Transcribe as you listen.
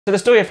So the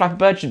story of Flappy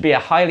Bird should be a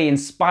highly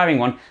inspiring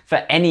one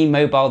for any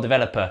mobile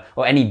developer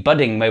or any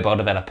budding mobile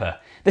developer.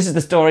 This is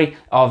the story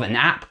of an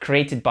app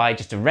created by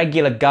just a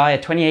regular guy,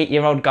 a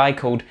 28-year-old guy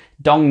called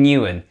Dong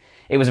Nguyen.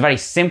 It was a very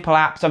simple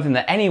app, something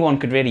that anyone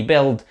could really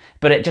build,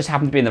 but it just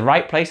happened to be in the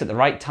right place at the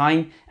right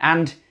time,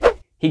 and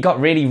he got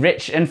really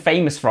rich and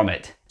famous from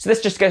it. So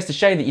this just goes to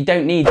show that you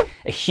don't need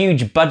a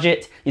huge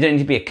budget, you don't need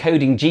to be a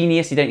coding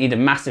genius, you don't need a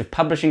massive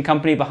publishing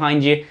company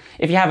behind you.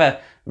 If you have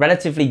a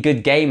relatively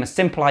good game, a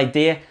simple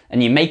idea,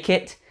 and you make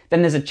it,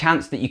 then there's a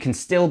chance that you can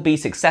still be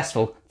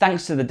successful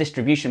thanks to the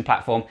distribution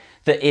platform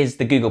that is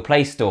the Google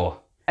Play Store.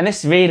 And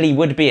this really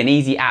would be an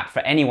easy app for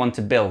anyone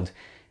to build,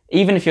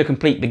 even if you're a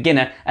complete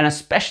beginner, and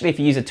especially if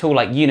you use a tool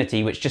like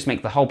Unity, which just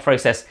makes the whole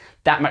process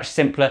that much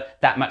simpler,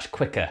 that much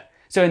quicker.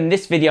 So in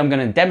this video, I'm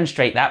going to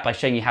demonstrate that by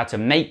showing you how to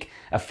make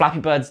a Flappy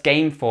Birds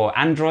game for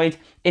Android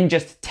in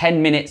just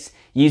 10 minutes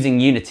using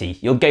Unity.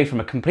 You'll go from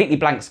a completely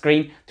blank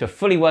screen to a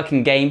fully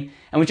working game,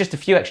 and with just a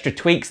few extra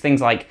tweaks,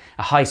 things like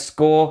a high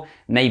score,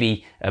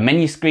 maybe a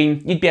menu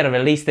screen, you'd be able to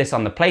release this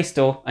on the Play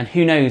Store, and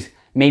who knows,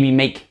 maybe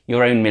make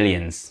your own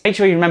millions. Make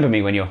sure you remember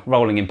me when you're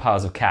rolling in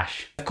piles of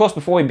cash. Of course,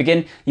 before we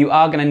begin, you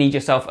are going to need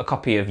yourself a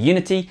copy of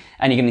Unity,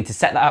 and you're going to need to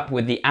set that up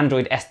with the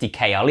Android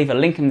SDK. I'll leave a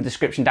link in the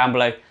description down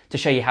below to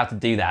show you how to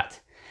do that.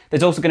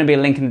 There's also going to be a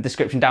link in the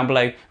description down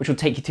below which will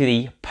take you to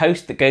the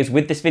post that goes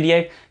with this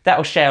video. That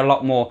will share a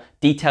lot more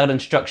detailed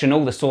instruction,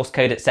 all the source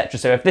code, etc.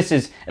 So if this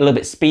is a little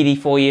bit speedy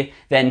for you,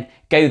 then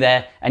go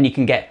there and you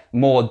can get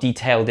more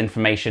detailed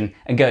information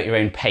and go at your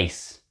own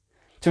pace.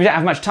 So we don't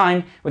have much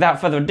time. Without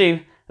further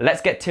ado,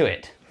 let's get to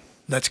it.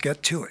 Let's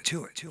get to it.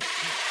 Here we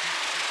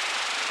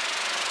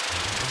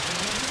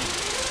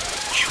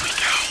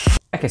go.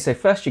 Okay, so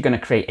first you're going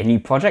to create a new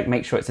project.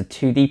 Make sure it's a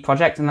 2D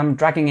project, and I'm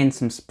dragging in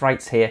some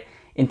sprites here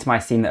into my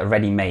scene that are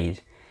ready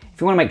made.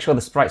 If you want to make sure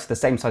the sprites are the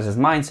same size as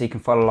mine so you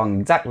can follow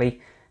along exactly,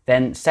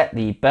 then set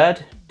the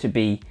bird to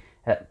be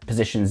at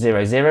position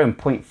 0, 0 and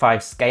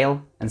 0.5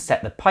 scale, and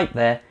set the pipe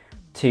there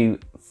to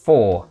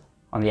 4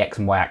 on the X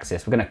and Y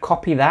axis. We're going to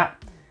copy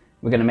that.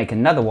 We're going to make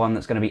another one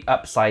that's going to be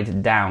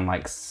upside down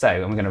like so,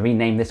 and we're going to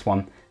rename this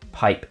one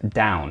pipe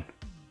down.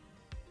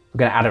 We're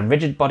going to add a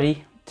rigid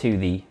body to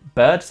the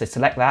bird, so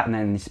select that, and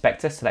then in the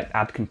inspector select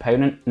add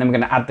component, and then we're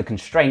going to add the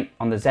constraint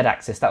on the Z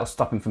axis that will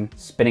stop him from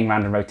spinning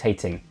around and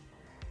rotating.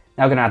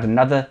 Now we're going to add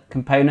another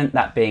component,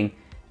 that being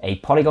a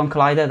polygon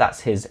collider.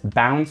 That's his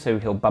bound, so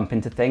he'll bump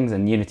into things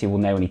and Unity will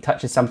know when he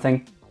touches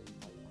something.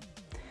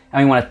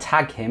 And we want to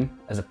tag him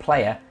as a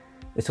player.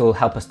 This will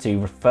help us to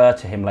refer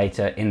to him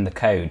later in the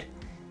code.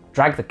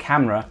 Drag the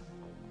camera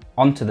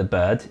onto the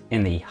bird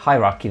in the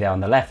hierarchy there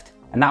on the left,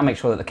 and that'll make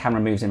sure that the camera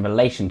moves in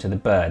relation to the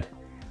bird.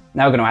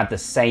 Now we're going to add the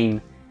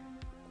same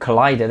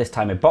collider, this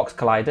time a box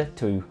collider,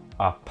 to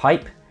our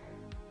pipe,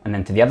 and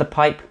then to the other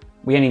pipe.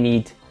 We only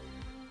need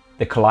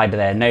the collider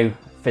there, no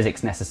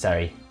physics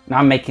necessary. Now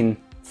I'm making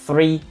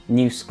 3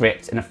 new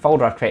scripts in a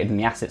folder I've created in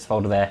the assets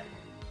folder there,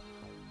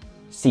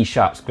 C#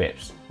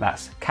 scripts.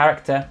 That's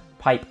character,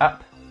 pipe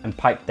up, and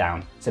pipe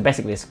down. So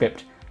basically a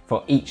script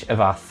for each of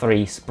our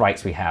 3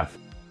 sprites we have.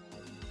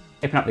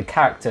 Open up the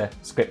character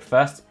script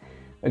first.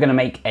 We're going to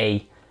make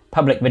a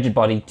public rigid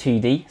body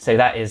 2D, so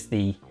that is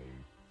the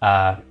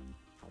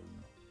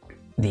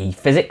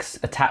physics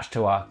attached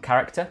to our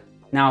character.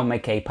 Now I'll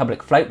make a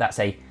public float. That's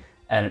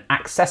an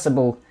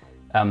accessible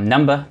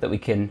number that we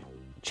can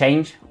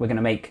change. We're going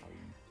to make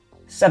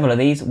several of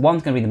these.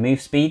 One's going to be the move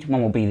speed,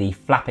 one will be the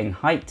flapping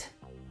height,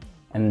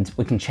 and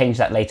we can change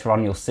that later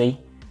on, you'll see.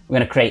 We're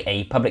going to create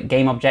a public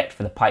game object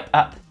for the pipe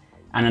up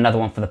and another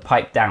one for the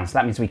pipe down. So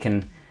that means we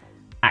can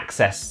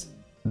access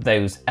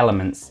those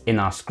elements in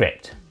our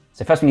script.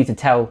 So first we need to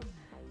tell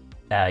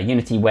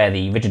Unity where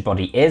the rigid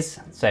body is.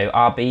 So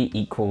RB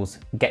equals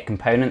get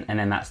component, and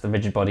then that's the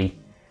rigid body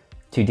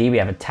 2D we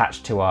have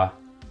attached to our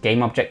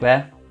game object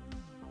there.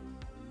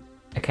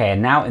 Okay,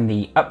 and now in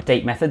the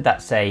update method,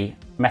 that's a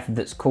method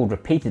that's called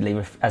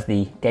repeatedly as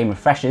the game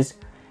refreshes,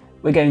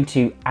 we're going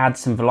to add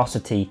some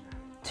velocity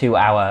to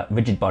our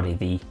rigid body,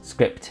 the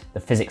script, the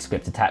physics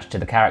script attached to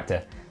the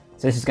character.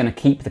 So this is going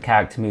to keep the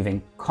character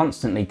moving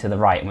constantly to the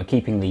right, and we're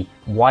keeping the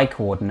Y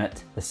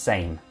coordinate the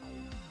same.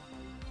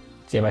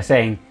 So by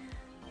saying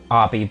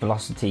RB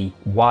velocity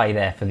Y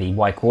there for the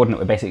Y coordinate,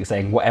 we're basically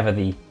saying whatever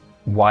the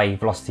Y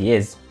velocity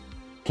is,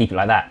 keep it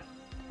like that.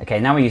 Okay,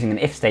 now we're using an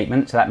if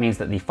statement, so that means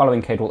that the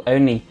following code will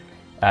only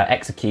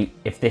execute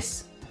if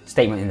this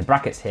statement in the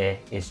brackets here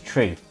is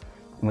true.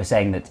 And we're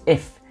saying that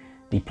if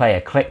the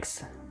player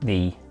clicks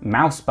the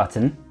mouse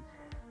button,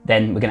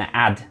 then we're going to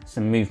add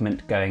some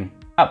movement going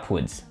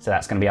upwards. So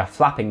that's going to be our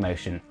flapping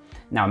motion.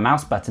 Now a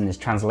mouse button is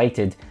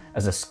translated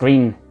as a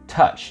screen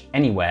touch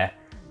anywhere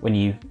when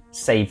you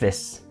save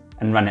this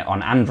and run it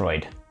on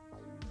Android.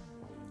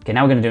 Okay,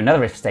 now we're going to do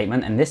another if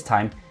statement, and this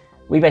time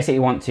we basically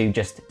want to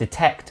just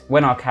detect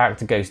when our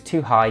character goes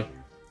too high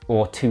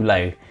or too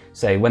low.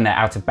 So when they're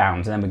out of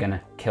bounds, and then we're going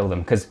to kill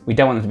them because we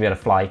don't want them to be able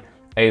to fly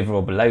over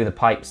or below the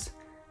pipes.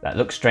 That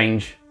looks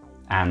strange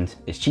and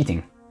it's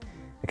cheating.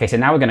 Okay, so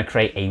now we're going to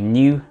create a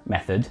new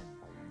method,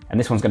 and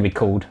this one's going to be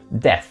called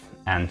def.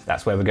 and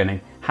that's where we're going to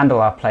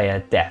handle our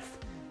player def.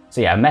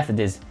 So yeah, a method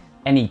is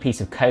any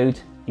piece of code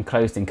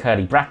enclosed in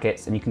curly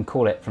brackets, and you can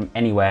call it from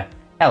anywhere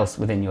else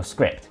within your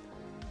script.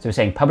 So we're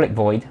saying public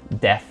void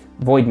def.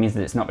 Void means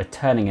that it's not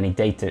returning any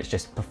data, it's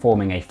just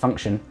performing a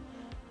function,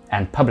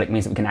 and public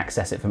means that we can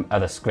access it from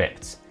other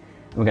scripts.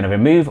 And we're going to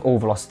remove all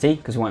velocity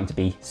because we want him to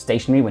be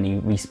stationary when he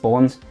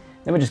respawns.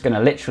 Then we're just going to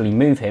literally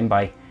move him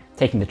by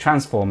taking the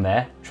transform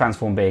there,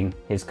 transform being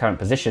his current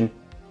position,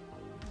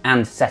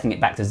 and setting it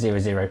back to 0,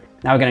 0.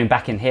 Now we're going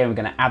back in here and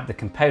we're going to add the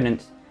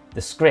component,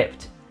 the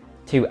script,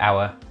 to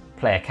our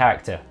player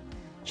character.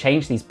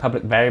 Change these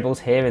public variables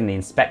here in the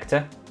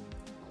inspector,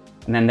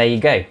 and then there you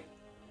go.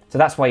 So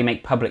that's why you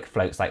make public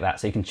floats like that,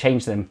 so you can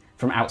change them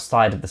from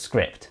outside of the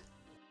script.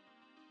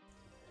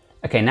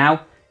 Okay,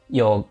 now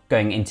you're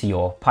going into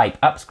your pipe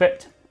up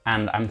script,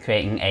 and I'm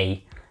creating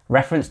a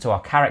reference to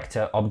our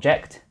character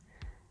object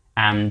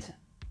and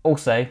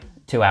also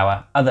to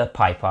our other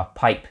pipe, our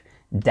pipe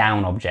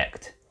down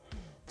object.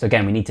 So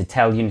again, we need to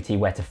tell Unity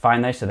where to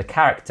find those. So the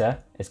character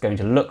is going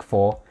to look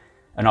for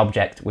an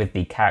object with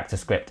the character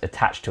script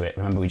attached to it.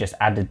 Remember, we just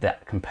added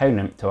that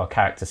component to our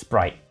character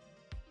sprite.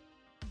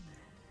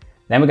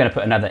 Then we're going to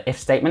put another if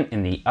statement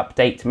in the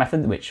update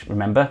method, which,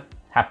 remember,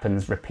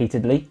 happens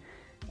repeatedly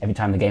every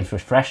time the game's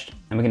refreshed.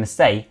 And we're going to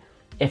say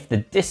if the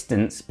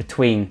distance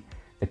between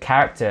the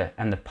character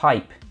and the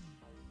pipe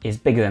is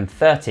bigger than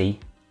 30,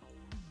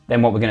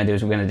 then what we're going to do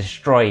is we're going to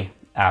destroy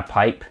our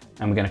pipe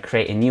and we're going to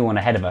create a new one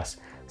ahead of us.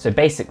 So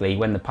basically,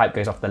 when the pipe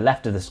goes off the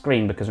left of the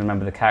screen, because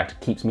remember the character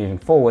keeps moving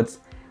forwards,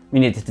 we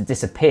need it to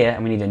disappear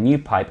and we need a new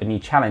pipe, a new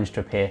challenge to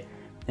appear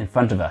in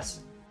front of us.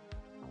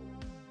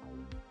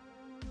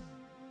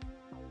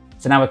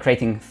 So now we're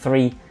creating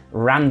 3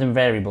 random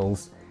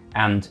variables,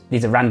 and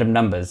these are random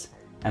numbers,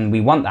 and we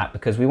want that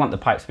because we want the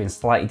pipes to be in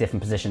slightly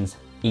different positions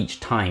each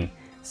time.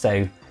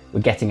 So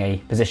we're getting a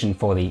position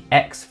for the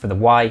X, for the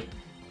Y,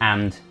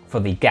 and for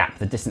the gap,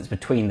 the distance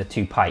between the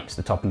 2 pipes,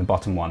 the top and the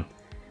bottom one.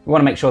 We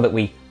want to make sure that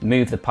we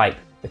move the pipe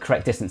the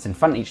correct distance in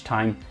front each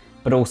time,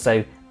 but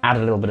also add a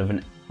little bit of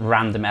a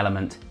random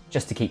element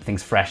just to keep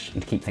things fresh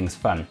and to keep things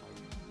fun.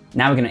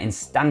 Now we're going to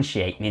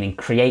instantiate, meaning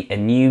create a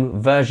new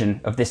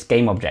version of this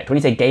game object. When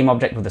you say game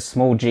object with a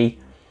small g,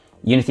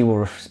 Unity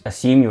will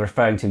assume you're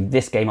referring to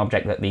this game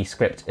object that the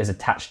script is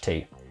attached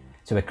to.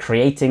 So we're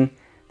creating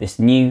this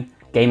new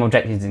game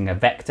object using a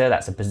vector,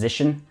 that's a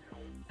position,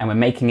 and we're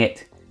making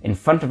it in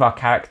front of our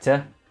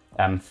character,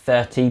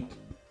 30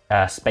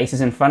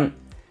 spaces in front,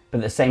 but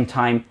at the same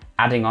time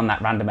adding on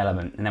that random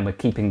element, and then we're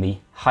keeping the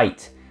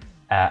height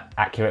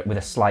accurate with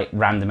a slight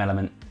random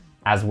element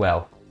as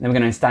well. Then we're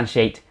going to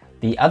instantiate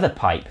the other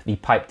pipe, the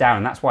pipe down,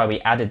 and that's why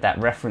we added that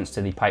reference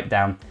to the pipe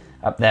down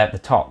up there at the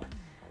top.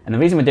 And the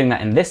reason we're doing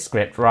that in this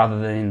script rather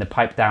than in the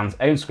pipe down's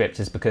own script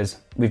is because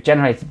we've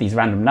generated these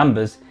random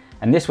numbers,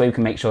 and this way we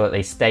can make sure that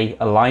they stay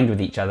aligned with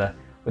each other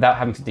without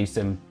having to do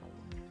some,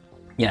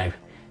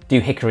 do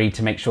hickory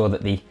to make sure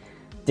that the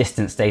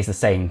distance stays the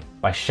same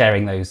by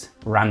sharing those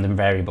random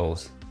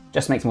variables.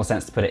 Just makes more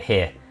sense to put it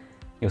here.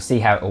 You'll see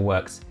how it all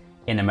works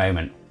in a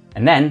moment.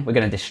 And then we're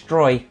going to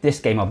destroy this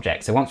game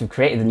object. So once we've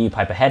created the new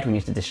pipe ahead, we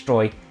need to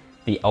destroy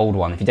the old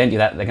one. If you don't do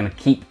that, they're going to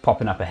keep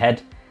popping up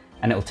ahead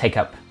and it will take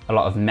up a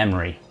lot of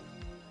memory.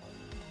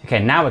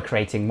 Okay, now we're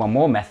creating one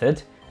more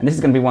method, and this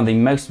is going to be one of the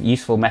most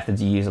useful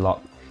methods you use a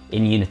lot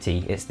in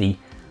Unity. It's the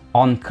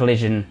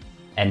onCollision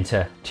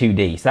enter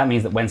 2D. So that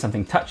means that when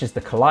something touches the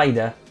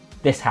collider,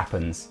 this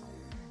happens.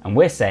 And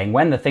we're saying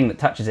when the thing that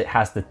touches it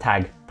has the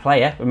tag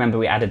player, remember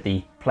we added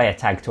the player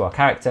tag to our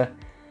character,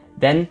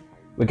 then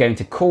we're going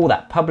to call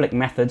that public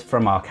method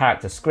from our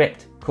character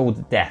script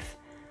called def.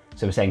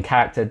 So we're saying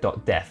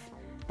character.def.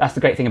 That's the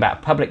great thing about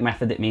a public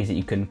method. It means that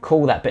you can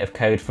call that bit of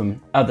code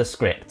from other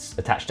scripts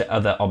attached to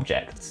other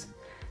objects.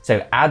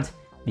 So add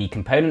the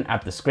component,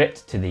 add the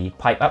script to the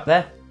pipe up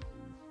there.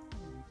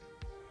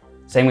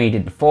 Same way you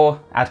did before,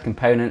 add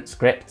component,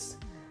 scripts.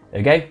 There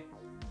we go.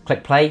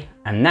 Click play,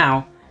 and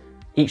now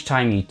each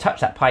time you touch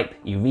that pipe,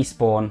 you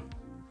respawn,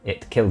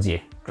 it kills you.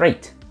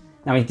 Great.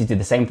 Now we need to do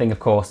the same thing, of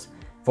course,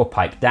 for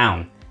pipe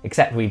down,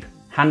 except we've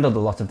handled a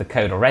lot of the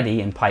code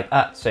already in pipe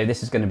up, so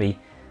this is going to be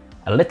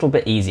a little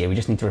bit easier. We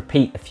just need to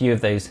repeat a few of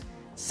those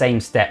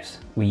same steps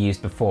we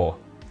used before.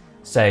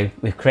 So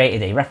we've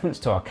created a reference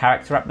to our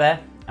character up there,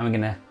 and we're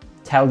going to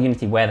tell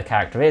Unity where the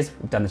character is.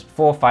 We've done this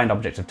before, find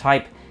object of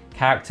type,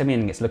 character,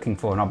 meaning it's looking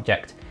for an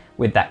object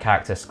with that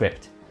character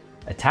script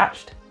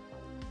attached.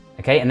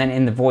 Okay, and then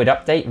in the void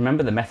update,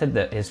 remember the method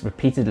that is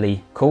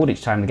repeatedly called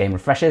each time the game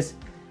refreshes,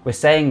 we're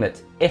saying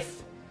that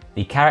if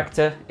the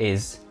character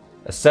is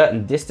a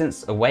certain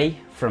distance away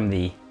from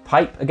the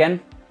pipe again,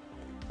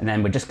 and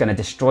then we're just going to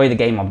destroy the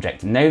game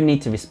object. No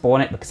need to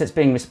respawn it because it's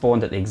being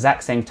respawned at the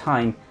exact same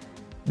time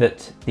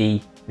that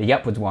the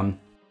upwards one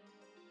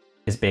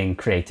is being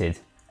created.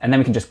 And then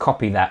we can just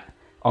copy that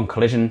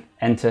onCollision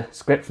enter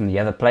script from the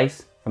other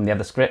place, from the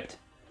other script.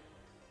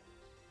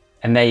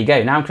 And there you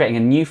go. Now I'm creating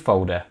a new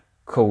folder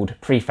called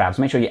prefabs.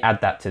 Make sure you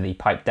add that to the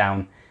pipe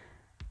down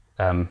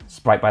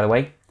sprite, by the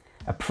way.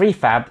 A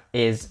prefab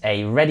is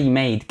a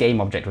ready-made game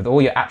object with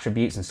all your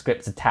attributes and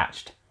scripts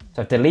attached.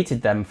 So I've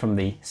deleted them from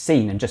the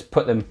scene and just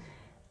put them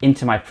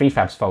into my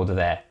prefabs folder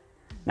there.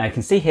 Now you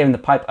can see here in the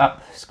pipe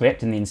up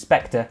script in the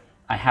inspector,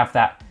 I have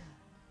that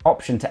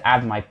option to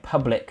add my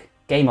public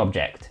game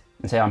object.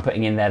 And so I'm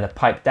putting in there the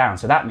pipe down.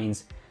 So that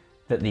means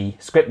that the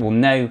script will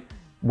know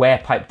where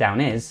pipe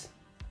down is,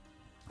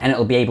 and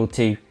it'll be able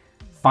to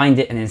find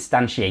it and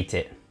instantiate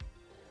it.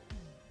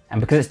 And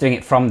because it's doing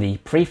it from the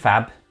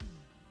prefab,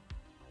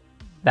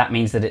 that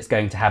means that it's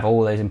going to have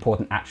all those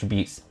important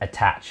attributes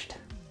attached.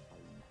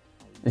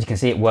 As you can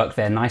see, it worked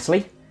there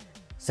nicely.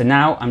 So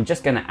now I'm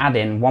just going to add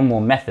in one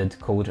more method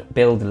called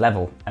build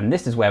level. And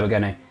this is where we're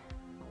going to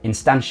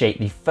instantiate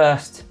the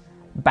first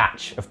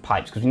batch of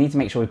pipes, because we need to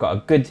make sure we've got a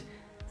good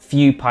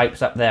few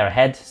pipes up there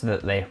ahead so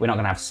that we're not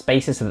going to have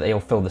spaces so that they all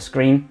fill the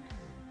screen.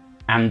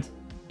 And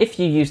if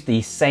you use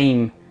the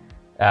same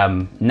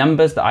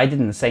numbers that I did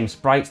in the same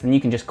sprites, then you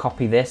can just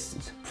copy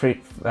this,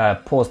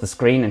 pause the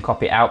screen and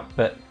copy it out,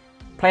 but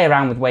play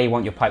around with where you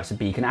want your pipes to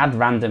be. You can add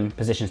random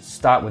positions to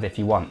start with if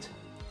you want.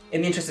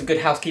 In the interest of good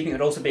housekeeping, it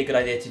would also be a good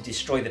idea to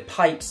destroy the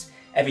pipes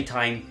every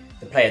time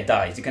the player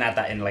dies. You can add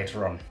that in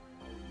later on.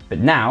 But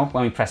now,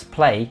 when we press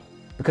play,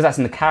 because that's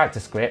in the character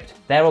script,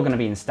 they're all going to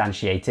be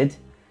instantiated.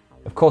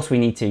 Of course, we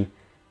need to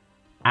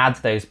add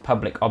those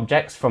public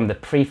objects from the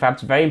prefab.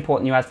 It's very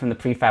important you add from the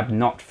prefab,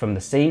 not from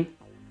the scene.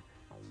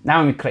 Now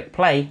when we click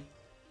play,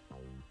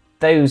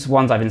 those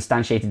ones I've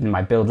instantiated in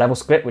my build level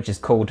script, which is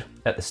called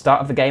at the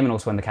start of the game and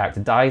also when the character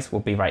dies, will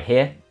be right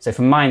here. So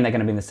for mine, they're going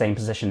to be in the same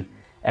position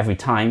every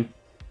time.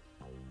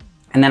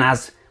 And then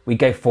as we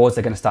go forwards,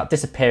 they're going to start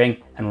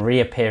disappearing and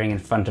reappearing in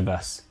front of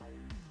us.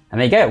 And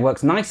there you go, it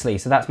works nicely.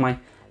 So that's my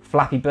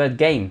Flappy Bird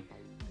game.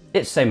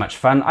 It's so much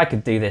fun. I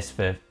could do this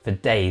for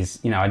days.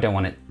 You know, I don't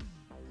want it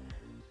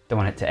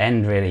to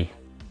end really.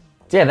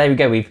 So yeah, there we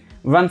go. We've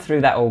run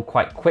through that all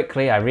quite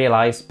quickly, I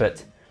realise,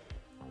 but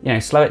you know,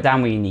 slow it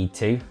down where you need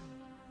to.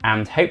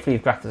 And hopefully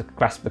you've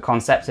grasped the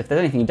concepts. If there's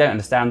anything you don't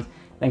understand,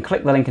 then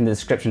click the link in the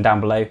description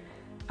down below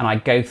and I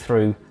go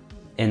through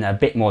in a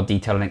bit more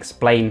detail and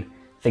explain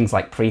things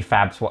like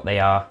prefabs, what they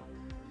are.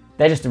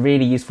 They're just a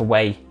really useful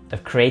way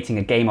of creating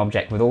a game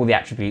object with all the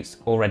attributes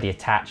already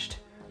attached.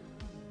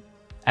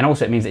 And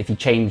also it means that if you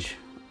change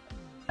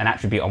an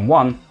attribute on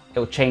one,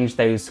 it'll change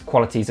those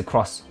qualities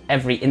across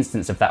every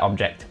instance of that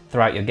object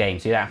throughout your game,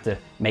 so you don't have to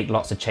make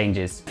lots of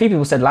changes. A few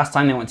people said last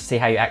time they wanted to see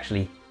how you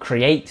actually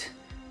create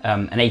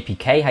an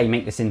APK, how you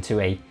make this into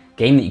a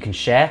game that you can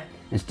share.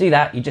 And to do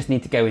that, you just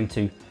need to go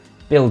into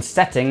Build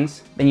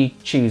Settings, then you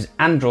choose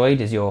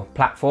Android as your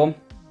platform,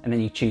 and then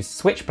you choose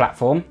Switch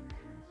Platform.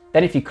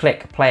 Then if you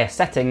click Player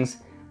Settings,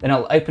 then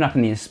it'll open up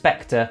in the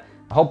inspector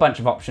a whole bunch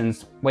of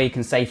options where you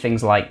can say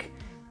things like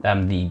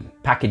the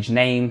package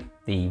name,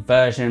 the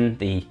version,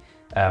 the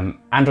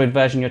Android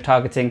version you're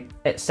targeting,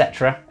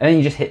 etc. And then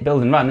you just hit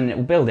build and run and it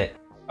will build it.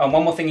 And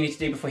one more thing you need to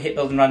do before you hit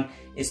build and run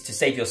is to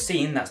save your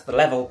scene, that's the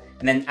level,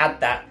 and then add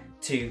that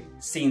to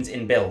scenes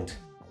in build.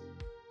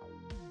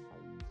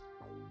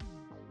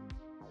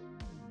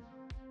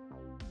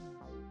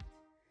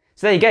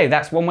 So there you go,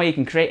 that's one way you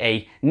can create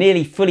a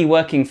nearly fully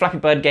working Flappy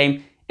Bird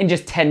game in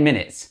just 10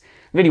 minutes.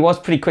 It really was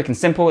pretty quick and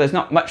simple. There's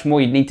not much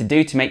more you'd need to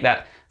do to make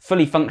that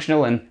fully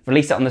functional and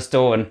release it on the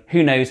store and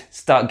who knows,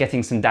 start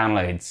getting some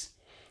downloads.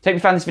 So I hope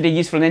you found this video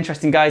useful and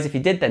interesting, guys. If you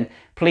did, then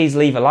please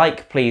leave a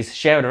like, please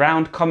share it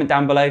around, comment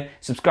down below,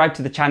 subscribe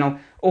to the channel.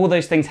 All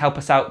those things help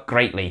us out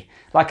greatly.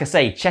 Like I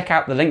say, check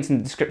out the links in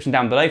the description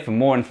down below for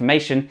more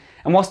information.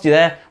 And whilst you're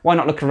there, why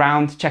not look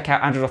around, check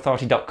out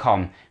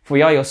AndroidAuthority.com, for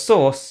we are your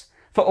source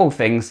for all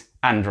things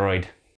Android.